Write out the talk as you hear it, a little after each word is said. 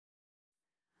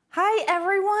Hi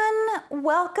everyone,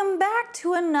 welcome back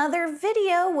to another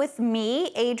video with me,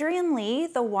 Adrienne Lee,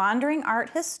 the Wandering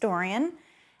Art Historian.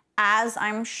 As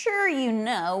I'm sure you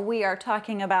know, we are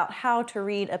talking about how to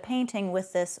read a painting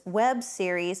with this web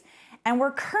series, and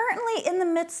we're currently in the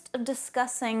midst of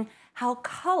discussing how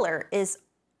color is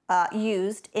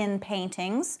used in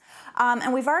paintings.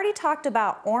 And we've already talked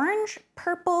about orange,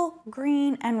 purple,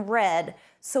 green, and red.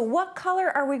 So what color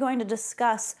are we going to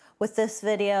discuss with this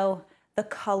video? The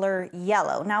color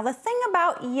yellow. Now the thing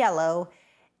about yellow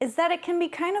is that it can be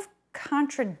kind of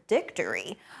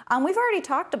contradictory. We've already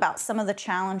talked about some of the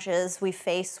challenges we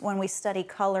face when we study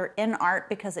color in art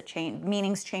because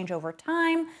meanings change over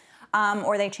time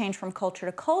or they change from culture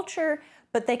to culture,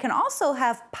 but they can also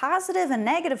have positive and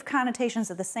negative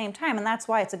connotations at the same time, and that's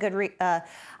why it's a good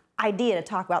idea to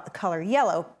talk about the color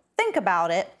yellow. Think about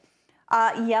it.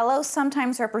 Yellow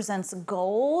sometimes represents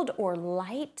gold or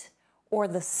light or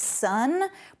the sun,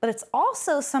 but it's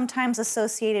also sometimes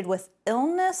associated with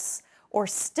illness or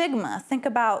stigma. Think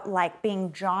about like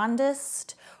being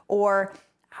jaundiced, or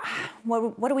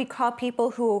what do we call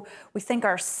people who we think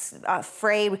are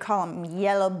afraid? We call them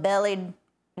yellow-bellied,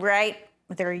 right?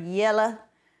 They're yellow.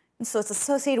 And so it's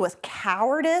associated with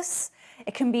cowardice.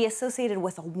 It can be associated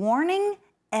with a warning,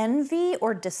 envy,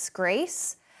 or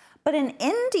disgrace. But in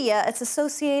India, it's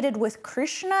associated with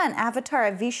Krishna and avatar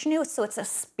of Vishnu, so it's a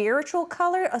spiritual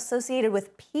color associated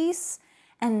with peace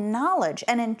and knowledge.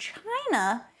 And in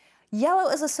China, yellow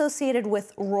is associated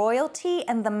with royalty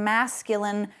and the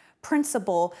masculine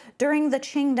principle. During the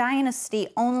Qing dynasty,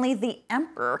 only the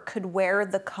emperor could wear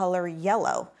the color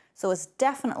yellow, so it's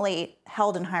definitely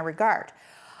held in high regard.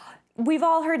 We've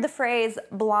all heard the phrase,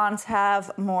 blondes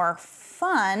have more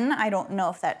fun. I don't know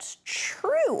if that's true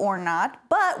or not,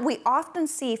 but we often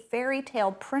see fairy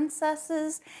tale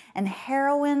princesses and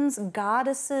heroines,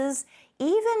 goddesses.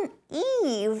 Even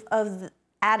Eve of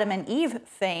Adam and Eve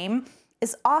fame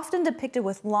is often depicted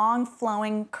with long,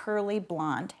 flowing, curly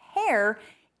blonde hair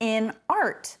in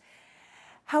art.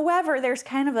 However, there's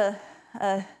kind of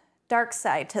a dark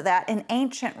side to that. In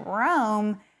ancient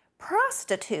Rome,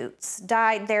 prostitutes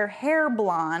dyed their hair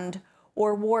blonde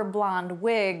or wore blonde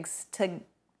wigs to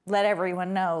let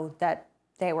everyone know that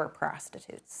they were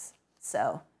prostitutes.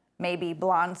 So maybe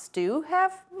blondes do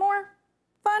have more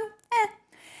fun?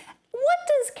 What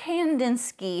does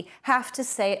Kandinsky have to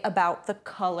say about the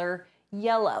color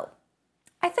yellow?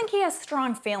 I think he has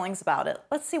strong feelings about it.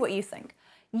 Let's see what you think.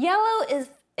 Yellow is,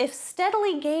 if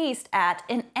steadily gazed at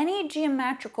in any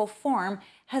geometrical form,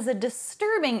 has a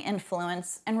disturbing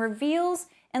influence and reveals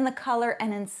in the color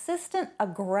an insistent,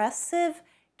 aggressive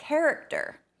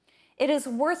character. It is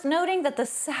worth noting that the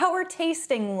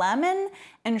sour-tasting lemon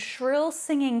and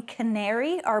shrill-singing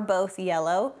canary are both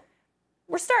yellow.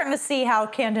 We're starting to see how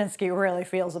Kandinsky really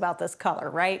feels about this color,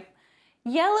 right?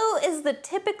 Yellow is the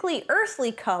typically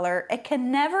earthly color. It can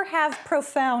never have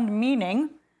profound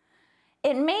meaning.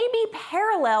 It may be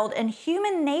paralleled in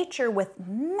human nature with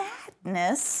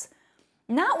madness,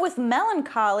 not with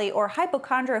melancholy or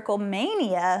hypochondriacal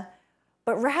mania,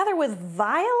 but rather with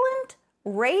violent,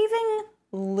 raving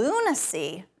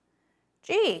lunacy.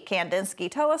 Gee,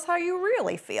 Kandinsky, tell us how you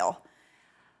really feel.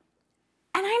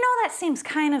 And I know that seems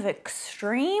kind of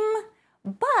extreme,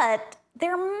 but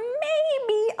there may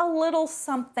be a little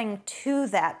something to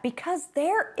that, because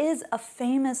there is a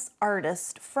famous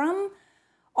artist from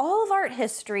all of art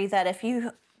history that if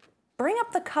you bring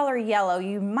up the color yellow,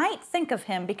 you might think of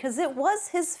him because it was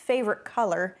his favorite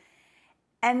color.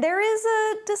 And there is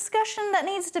a discussion that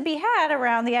needs to be had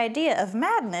around the idea of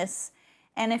madness.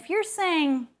 And if you're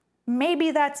saying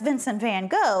maybe that's Vincent van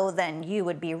Gogh, then you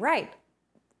would be right.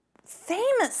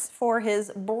 Famous for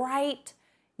his bright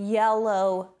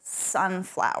yellow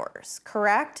sunflowers,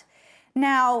 correct?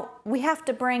 Now, we have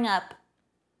to bring up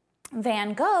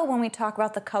Van Gogh when we talk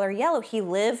about the color yellow. He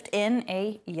lived in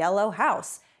a yellow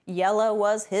house. Yellow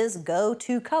was his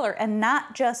go-to color, and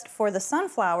not just for the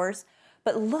sunflowers,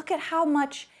 but look at how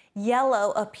much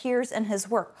yellow appears in his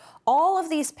work. All of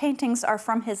these paintings are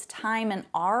from his time in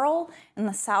Arles in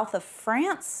the south of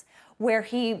France, where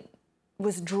he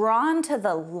was drawn to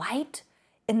the light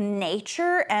in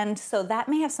nature, and so that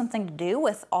may have something to do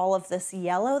with all of this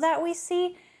yellow that we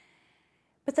see.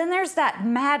 But then there's that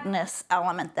madness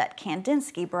element that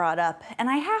Kandinsky brought up. And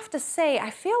I have to say, I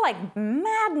feel like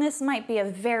madness might be a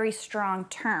very strong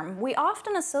term. We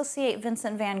often associate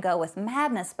Vincent van Gogh with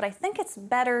madness, but I think it's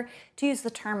better to use the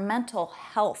term mental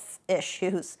health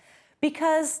issues,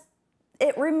 because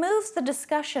it removes the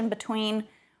discussion between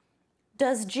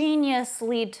does genius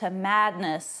lead to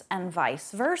madness and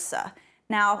vice versa.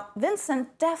 Now,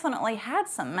 Vincent definitely had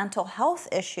some mental health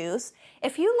issues.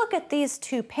 If you look at these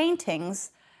two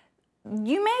paintings,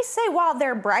 you may say, wow,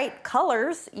 they're bright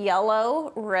colors,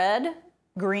 yellow, red,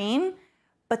 green,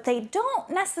 but they don't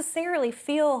necessarily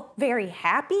feel very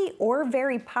happy or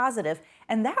very positive,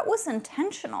 and that was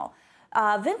intentional.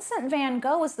 Vincent van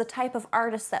Gogh was the type of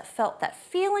artist that felt that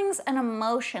feelings and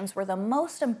emotions were the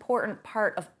most important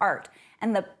part of art,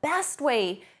 and the best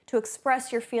way to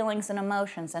express your feelings and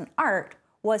emotions in art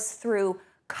was through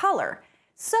color.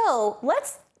 So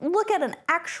let's look at an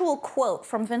actual quote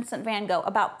from Vincent van Gogh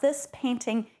about this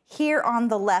painting here on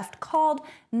the left called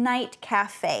Night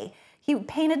Cafe. He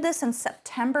painted this in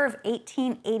September of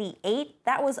 1888.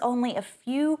 That was only a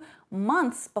few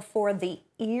months before the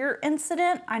ear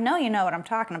incident. I know you know what I'm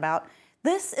talking about.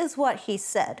 This is what he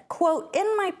said, quote,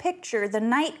 "In my picture, The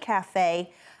Night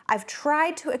Cafe, I've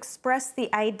tried to express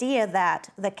the idea that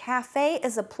the cafe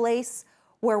is a place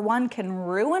where one can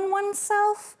ruin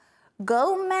oneself,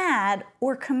 go mad,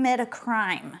 or commit a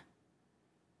crime."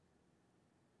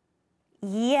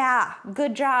 Yeah,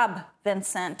 good job,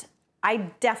 Vincent. I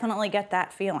definitely get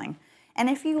that feeling. And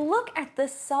if you look at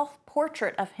this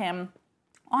self-portrait of him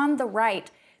on the right,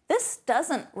 this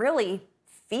doesn't really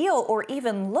feel or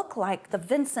even look like the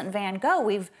Vincent van Gogh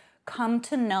we've come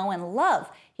to know and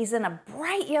love. He's in a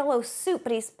bright yellow suit,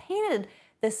 but he's painted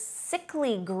this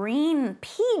sickly green,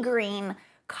 pea green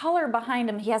color behind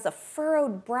him. He has a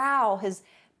furrowed brow, his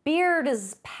beard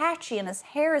is patchy, and his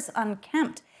hair is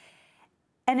unkempt.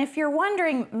 And if you're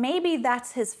wondering, maybe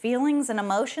that's his feelings and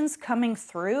emotions coming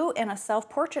through in a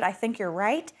self-portrait, I think you're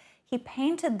right. He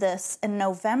painted this in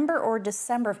November or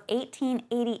December of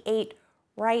 1888,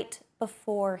 right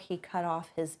before he cut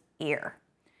off his ear.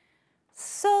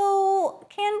 So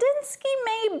Kandinsky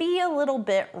may be a little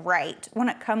bit right when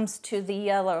it comes to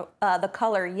the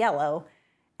color yellow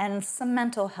and some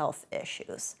mental health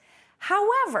issues.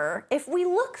 However, if we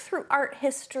look through art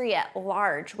history at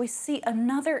large, we see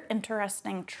another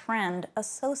interesting trend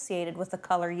associated with the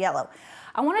color yellow.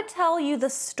 I want to tell you the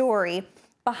story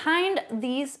behind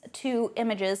these two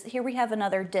images. Here we have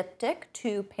another diptych,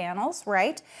 2 panels,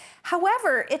 right?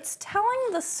 However, it's telling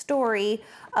the story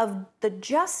of the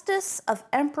justice of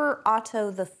Emperor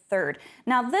Otto III.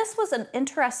 Now, this was an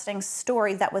interesting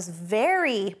story that was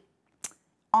very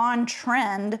on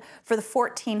trend for the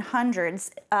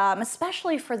 1400s,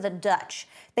 especially for the Dutch.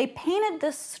 They painted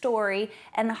this story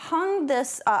and hung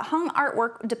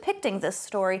artwork depicting this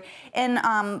story in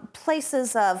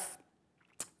places of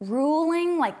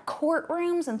ruling, like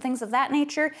courtrooms and things of that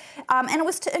nature. And it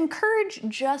was to encourage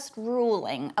just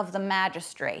ruling of the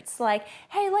magistrates. Like,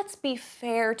 hey, let's be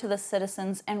fair to the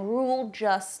citizens and rule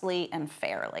justly and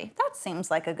fairly. That seems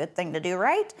like a good thing to do,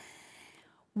 right?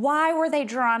 Why were they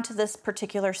drawn to this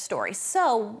particular story?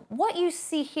 So what you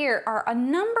see here are a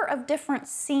number of different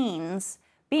scenes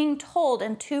being told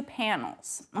in 2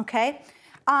 panels, okay?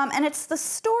 And it's the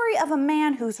story of a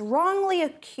man who's wrongly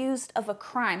accused of a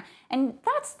crime. And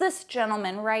that's this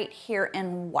gentleman right here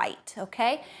in white,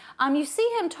 okay? You see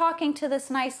him talking to this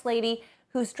nice lady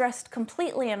who's dressed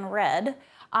completely in red,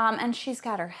 and she's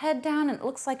got her head down and it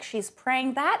looks like she's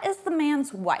praying. That is the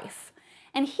man's wife.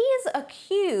 And he is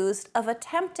accused of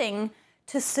attempting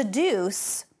to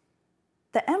seduce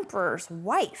the emperor's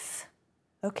wife,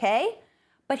 okay?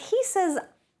 But he says,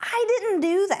 I didn't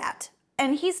do that.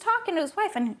 And he's talking to his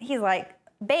wife and he's like,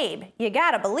 babe, you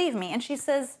gotta believe me. And she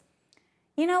says,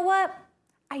 you know what?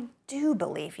 I do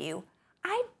believe you.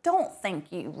 I don't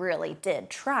think you really did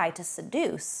try to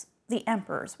seduce the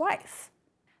emperor's wife.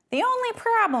 The only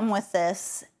problem with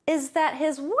this is that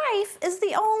his wife is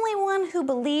the only one who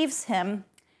believes him,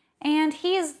 and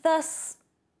he is thus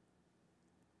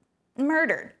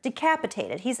murdered,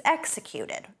 decapitated. He's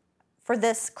executed for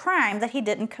this crime that he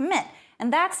didn't commit.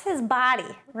 And that's his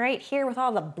body right here with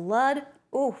all the blood.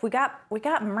 Ooh, we got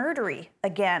murdery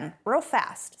again, real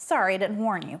fast. Sorry, I didn't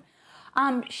warn you.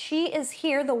 She is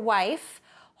here, the wife,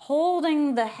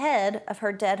 holding the head of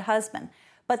her dead husband.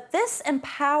 But this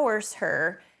empowers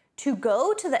her to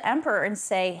go to the emperor and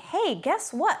say, hey,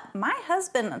 guess what? My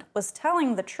husband was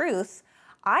telling the truth.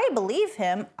 I believe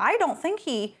him. I don't think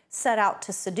he set out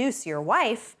to seduce your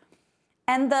wife.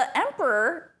 And the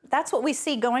emperor, that's what we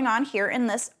see going on here in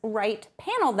this right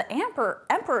panel. The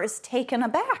emperor is taken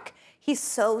aback. He's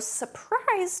so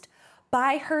surprised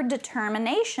by her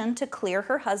determination to clear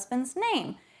her husband's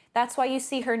name. That's why you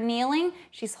see her kneeling.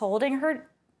 She's holding her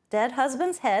dead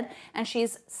husband's head, and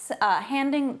she's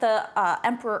handing the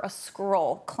emperor a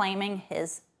scroll claiming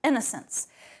his innocence.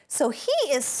 So he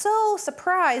is so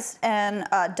surprised and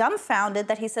dumbfounded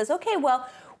that he says, okay, well,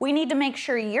 we need to make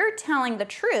sure you're telling the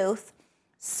truth.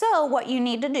 So what you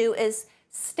need to do is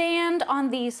stand on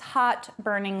these hot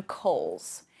burning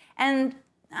coals. And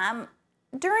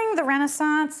during the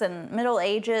Renaissance and Middle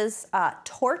Ages,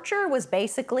 torture was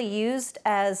basically used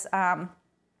as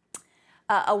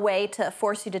a way to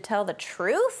force you to tell the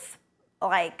truth.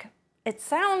 Like, it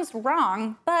sounds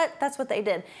wrong, but that's what they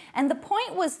did. And the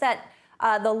point was that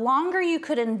the longer you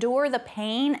could endure the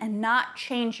pain and not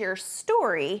change your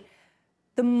story,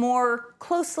 the more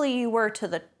closely you were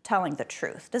to telling the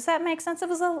truth. Does that make sense? It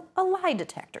was a lie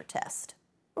detector test.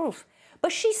 Oof.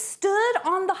 But she stood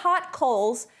on the hot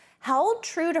coals, held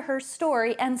true to her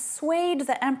story, and swayed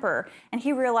the emperor. And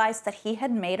he realized that he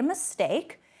had made a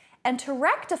mistake. And to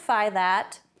rectify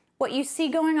that, what you see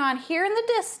going on here in the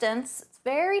distance, it's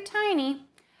very tiny,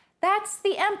 that's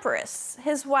the empress,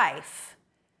 his wife,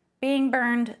 being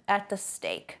burned at the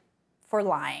stake for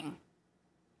lying.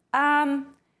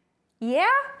 Yeah,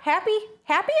 happy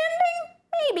ending?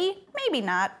 Maybe, maybe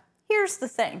not. Here's the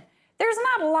thing. There's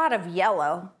not a lot of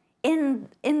yellow in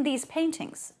these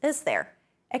paintings, is there?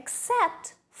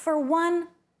 Except for one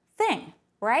thing,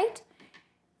 right?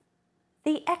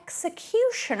 The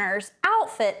executioner's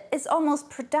outfit is almost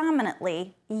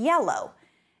predominantly yellow.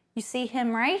 You see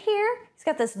him right here? He's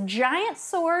got this giant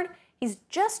sword. He's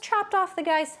just chopped off the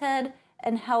guy's head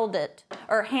and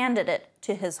handed it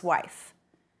to his wife.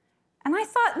 And I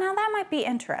thought, now that might be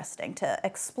interesting to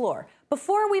explore.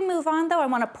 Before we move on, though, I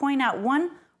want to point out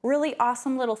one really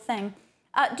awesome little thing.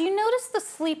 Do you notice the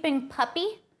sleeping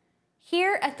puppy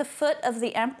here at the foot of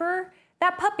the emperor?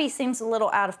 That puppy seems a little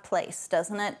out of place,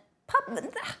 doesn't it?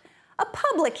 A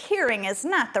public hearing is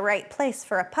not the right place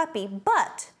for a puppy,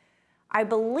 but I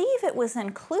believe it was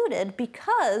included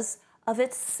because of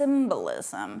its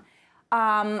symbolism.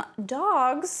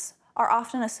 Dogs are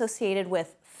often associated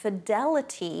with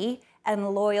fidelity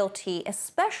and loyalty,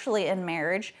 especially in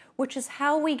marriage, which is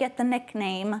how we get the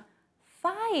nickname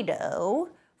Fido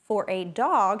for a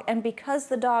dog. And because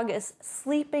the dog is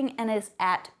sleeping and is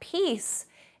at peace,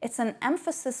 it's an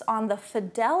emphasis on the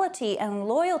fidelity and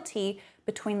loyalty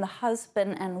between the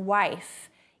husband and wife,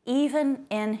 even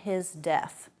in his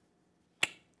death.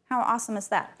 How awesome is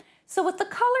that? So with the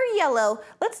color yellow,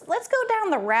 let's go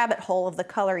down the rabbit hole of the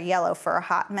color yellow for a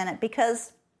hot minute,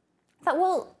 because I thought,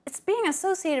 well, it's being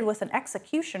associated with an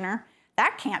executioner.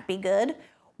 That can't be good.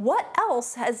 What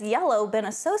else has yellow been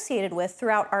associated with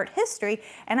throughout art history?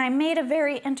 And I made a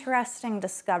very interesting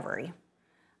discovery.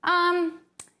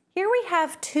 Here we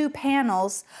have two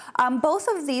panels. Both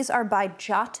of these are by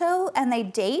Giotto, and they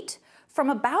date from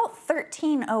about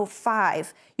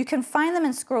 1305. You can find them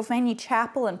in Scrovegni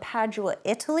Chapel in Padua,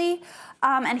 Italy.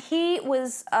 And he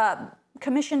was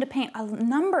commissioned to paint a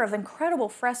number of incredible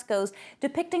frescoes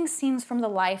depicting scenes from the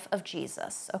life of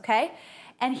Jesus, okay?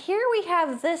 And here we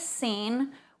have this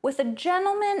scene with a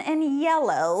gentleman in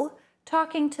yellow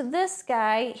talking to this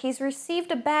guy. He's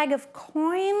received a bag of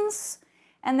coins,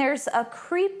 and there's a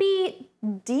creepy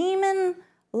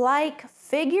demon-like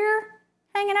figure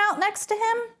hanging out next to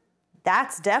him.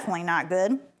 That's definitely not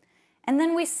good. And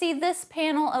then we see this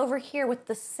panel over here with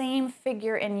the same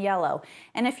figure in yellow.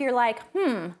 And if you're like,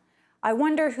 I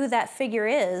wonder who that figure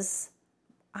is,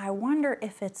 I wonder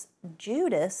if it's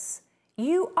Judas,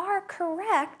 you are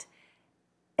correct.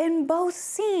 In both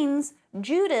scenes,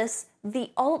 Judas,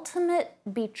 the ultimate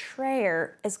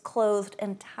betrayer, is clothed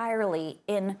entirely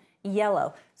in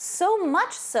yellow. So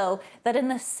much so that in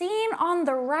the scene on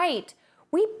the right,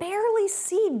 we barely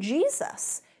see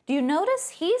Jesus. Do you notice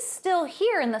he's still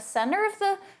here in the center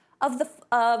of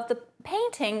the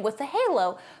painting with the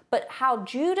halo, but how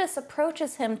Judas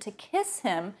approaches him to kiss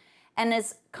him and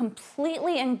is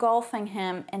completely engulfing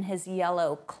him in his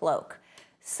yellow cloak.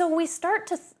 So we start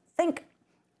to think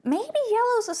maybe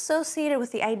yellow's associated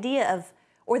with the idea of,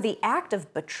 or the act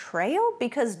of betrayal,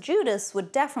 because Judas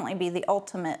would definitely be the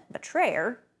ultimate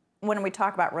betrayer when we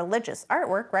talk about religious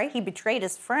artwork, right? He betrayed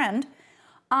his friend.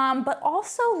 But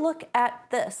also look at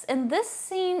this. In this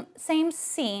same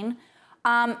scene,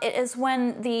 it is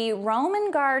when the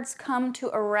Roman guards come to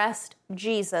arrest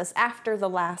Jesus after the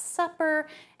Last Supper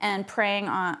and praying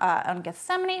on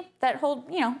Gethsemane, that whole,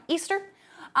 Easter.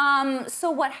 So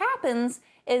what happens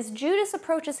is Judas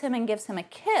approaches him and gives him a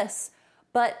kiss,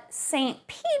 but St.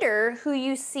 Peter, who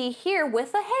you see here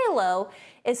with a halo,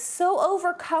 is so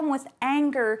overcome with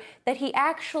anger that he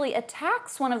actually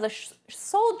attacks one of the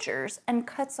soldiers and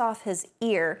cuts off his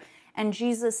ear. And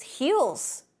Jesus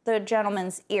heals the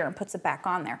gentleman's ear and puts it back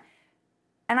on there.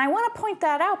 And I want to point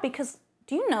that out because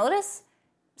do you notice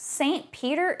St.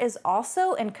 Peter is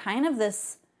also in kind of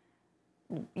this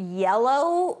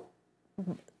yellow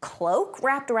cloak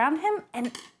wrapped around him?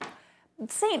 And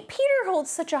St. Peter holds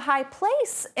such a high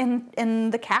place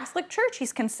in the Catholic Church.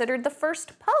 He's considered the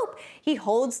first pope. He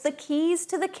holds the keys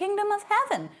to the kingdom of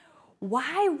heaven.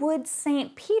 Why would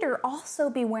St. Peter also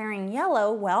be wearing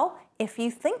yellow? Well, if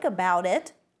you think about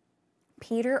it,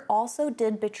 Peter also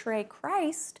did betray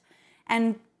Christ,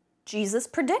 and Jesus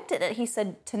predicted it. He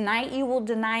said, tonight you will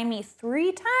deny me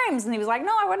 3 times. And he was like,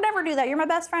 no, I would never do that. You're my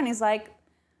best friend. He's like,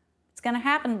 it's going to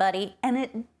happen, buddy. And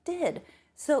it did.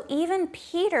 So even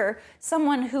Peter,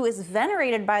 someone who is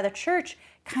venerated by the church,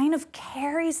 kind of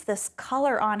carries this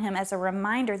color on him as a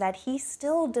reminder that he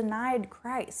still denied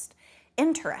Christ.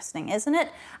 Interesting, isn't it?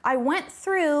 I went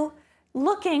through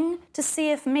looking to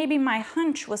see if maybe my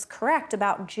hunch was correct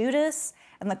about Judas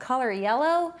and the color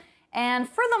yellow. And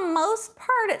for the most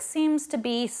part, it seems to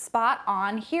be spot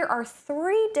on. Here are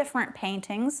 3 different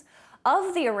paintings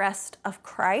of the arrest of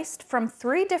Christ from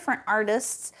 3 different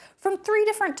artists from 3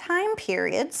 different time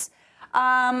periods.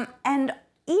 And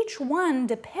each one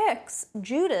depicts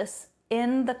Judas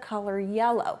in the color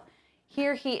yellow.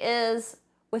 Here he is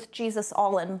with Jesus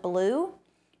all in blue.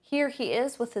 Here he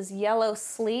is with his yellow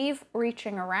sleeve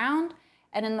reaching around.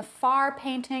 And in the far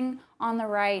painting on the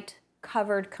right,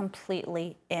 covered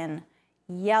completely in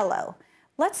yellow.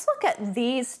 Let's look at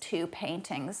these 2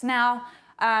 paintings. Now,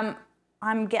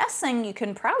 I'm guessing you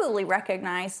can probably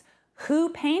recognize who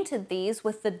painted these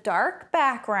with the dark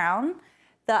background,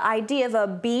 the idea of a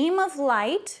beam of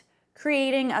light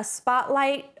creating a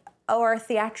spotlight or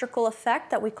theatrical effect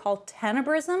that we call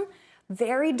tenebrism.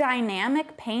 Very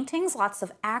dynamic paintings, lots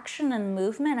of action and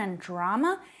movement and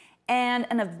drama, and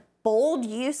a bold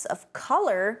use of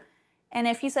color. And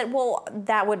if you said, well,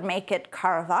 that would make it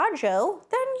Caravaggio,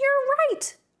 then you're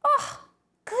right. Oh,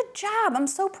 good job. I'm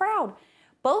so proud.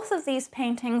 Both of these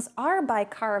paintings are by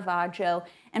Caravaggio,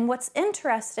 and what's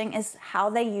interesting is how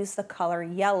they use the color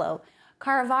yellow.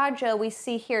 Caravaggio, we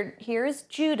see here's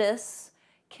Judas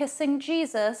kissing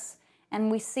Jesus,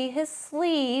 and we see his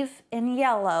sleeve in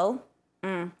yellow.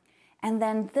 And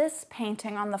then this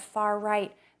painting on the far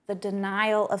right, the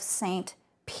denial of St.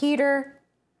 Peter.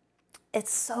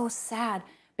 It's so sad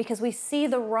because we see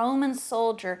the Roman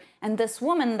soldier and this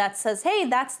woman that says, hey,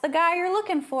 that's the guy you're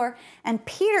looking for. And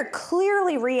Peter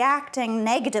clearly reacting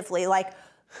negatively, like,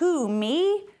 who,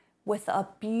 me? With a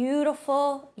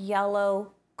beautiful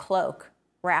yellow cloak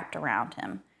wrapped around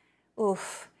him.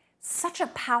 Oof, such a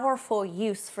powerful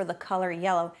use for the color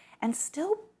yellow, and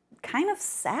still kind of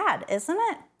sad, isn't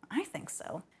it? I think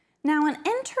so. Now, an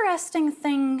interesting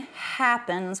thing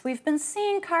happens. We've been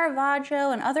seeing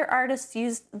Caravaggio and other artists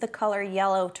use the color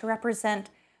yellow to represent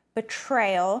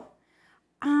betrayal,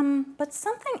 but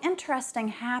something interesting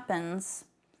happens.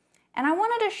 And I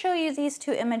wanted to show you these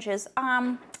 2 images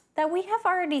that we have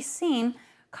already seen.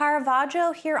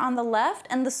 Caravaggio here on the left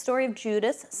and the story of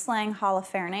Judas slaying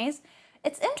Holofernes.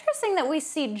 It's interesting that we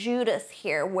see Judith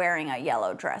here wearing a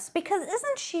yellow dress, because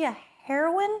isn't she a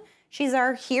heroine? She's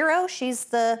our hero. She's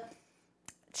the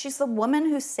woman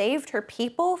who saved her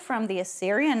people from the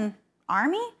Assyrian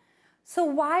army. So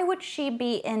why would she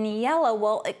be in yellow?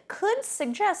 Well, it could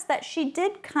suggest that she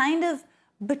did kind of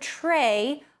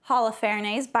betray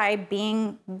Holofernes by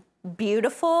being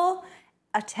beautiful,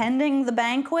 attending the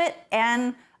banquet,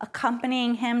 and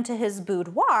accompanying him to his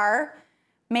boudoir,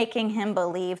 making him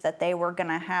believe that they were going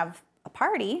to have a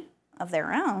party of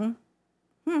their own.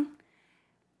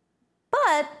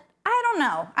 But I don't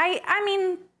know. I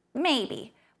mean,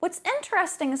 maybe. What's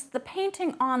interesting is the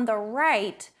painting on the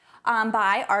right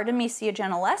by Artemisia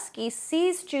Gentileschi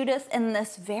sees Judith in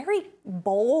this very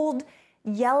bold,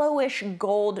 yellowish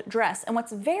gold dress. And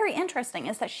what's very interesting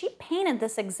is that she painted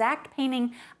this exact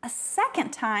painting a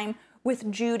second time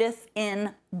with Judith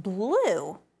in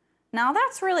blue. Now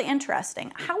that's really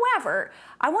interesting. However,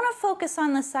 I want to focus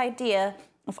on this idea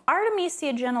of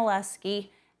Artemisia Gentileschi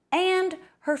and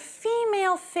her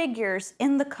female figures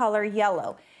in the color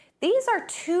yellow. These are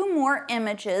 2 more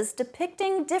images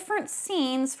depicting different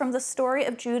scenes from the story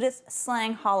of Judith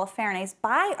slaying Holofernes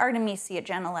by Artemisia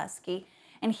Gentileschi.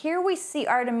 And here we see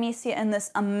Artemisia in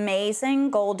this amazing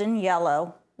golden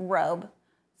yellow robe.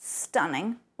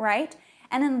 Stunning, right?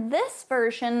 And in this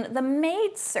version, the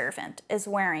maidservant is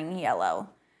wearing yellow.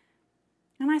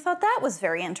 And I thought that was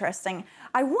very interesting.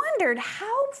 I wondered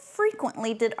how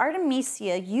frequently did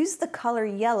Artemisia use the color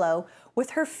yellow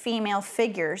with her female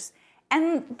figures?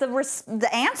 And the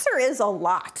answer is a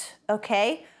lot,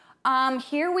 okay?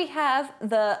 Here we have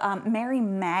the Mary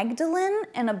Magdalene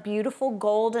in a beautiful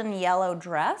golden yellow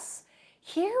dress.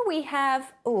 Here we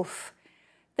have,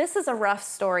 this is a rough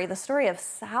story, the story of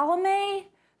Salome,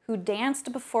 who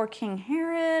danced before King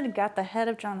Herod, got the head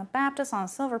of John the Baptist on a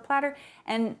silver platter,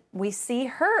 and we see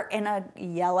her in a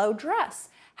yellow dress.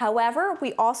 However,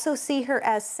 we also see her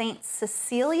as Saint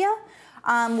Cecilia.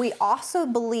 We also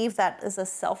believe that is a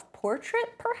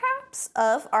self-portrait, perhaps,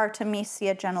 of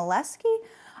Artemisia Gentileschi.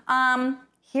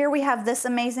 Here we have this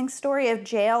amazing story of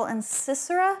Jael and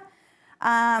Sisera.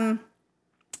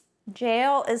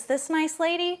 Jael is this nice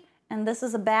lady, and this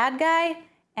is a bad guy,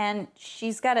 and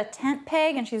she's got a tent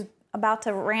peg, and she's about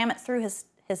to ram it through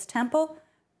his temple.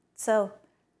 So,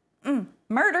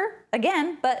 murder,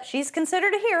 again, but she's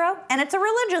considered a hero, and it's a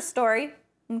religious story,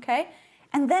 okay?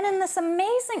 And then in this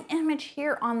amazing image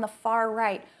here on the far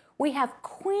right, we have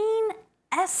Queen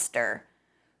Esther,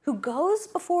 who goes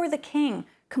before the king,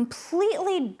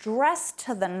 completely dressed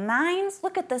to the nines.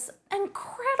 Look at this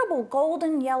incredible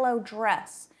golden yellow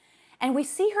dress. And we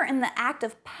see her in the act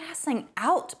of passing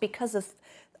out because of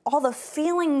all the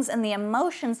feelings and the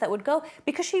emotions that would go,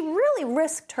 because she really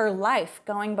risked her life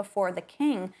going before the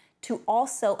king to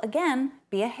also, again,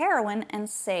 be a heroine and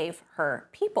save her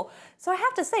people. So I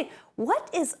have to say, what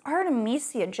is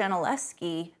Artemisia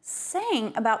Gentileschi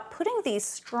saying about putting these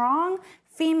strong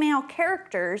female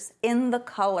characters in the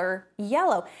color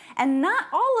yellow? And not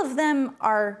all of them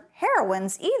are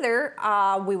heroines either.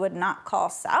 We would not call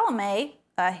Salome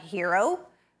a hero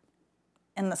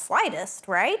in the slightest,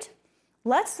 right?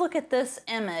 Let's look at this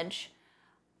image.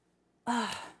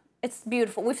 It's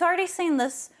beautiful. We've already seen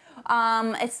this.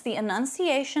 It's the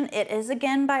Annunciation. It is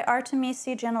again by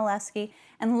Artemisia Gentileschi.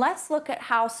 And let's look at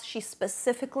how she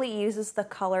specifically uses the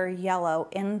color yellow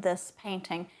in this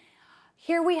painting.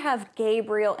 Here we have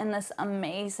Gabriel in this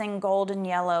amazing golden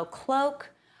yellow cloak.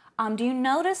 Do you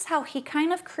notice how he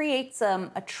kind of creates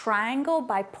a triangle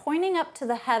by pointing up to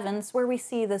the heavens where we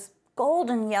see this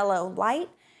golden yellow light?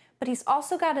 But he's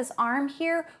also got his arm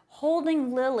here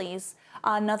holding lilies,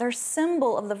 another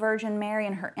symbol of the Virgin Mary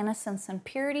and her innocence and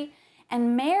purity.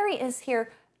 And Mary is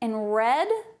here in red,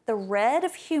 the red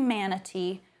of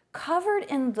humanity, covered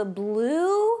in the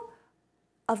blue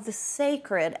of the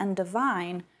sacred and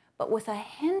divine, but with a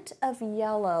hint of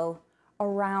yellow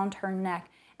around her neck.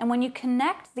 And when you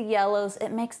connect the yellows, it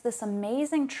makes this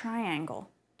amazing triangle.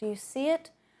 Do you see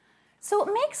it? So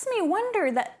it makes me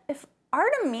wonder that if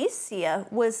Artemisia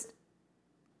was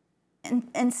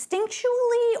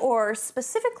instinctually or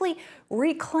specifically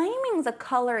reclaiming the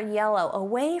color yellow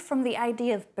away from the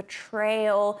idea of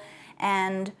betrayal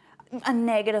and a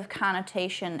negative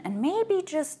connotation and maybe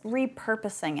just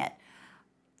repurposing it.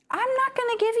 I'm not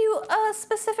going to give you a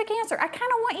specific answer. I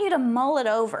kind of want you to mull it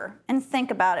over and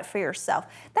think about it for yourself.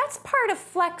 That's part of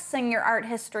flexing your art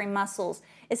history muscles,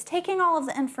 is taking all of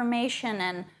the information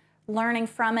and learning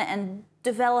from it and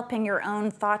developing your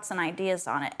own thoughts and ideas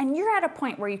on it. And you're at a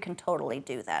point where you can totally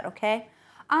do that, okay?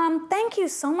 Thank you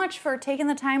so much for taking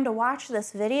the time to watch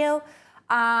this video.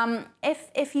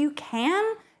 If you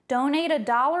can, donate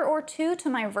 $1 or $2 to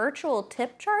my virtual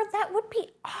tip jar, that would be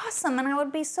awesome, and I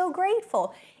would be so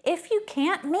grateful. If you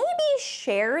can't, maybe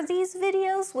share these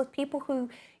videos with people who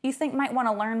you think might want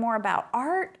to learn more about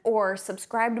art, or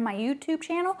subscribe to my YouTube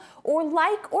channel, or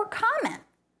like or comment.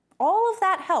 All of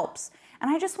that helps.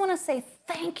 And I just want to say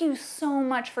thank you so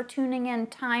much for tuning in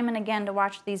time and again to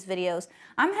watch these videos.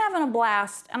 I'm having a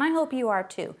blast, and I hope you are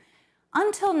too.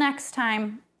 Until next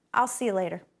time, I'll see you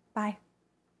later. Bye.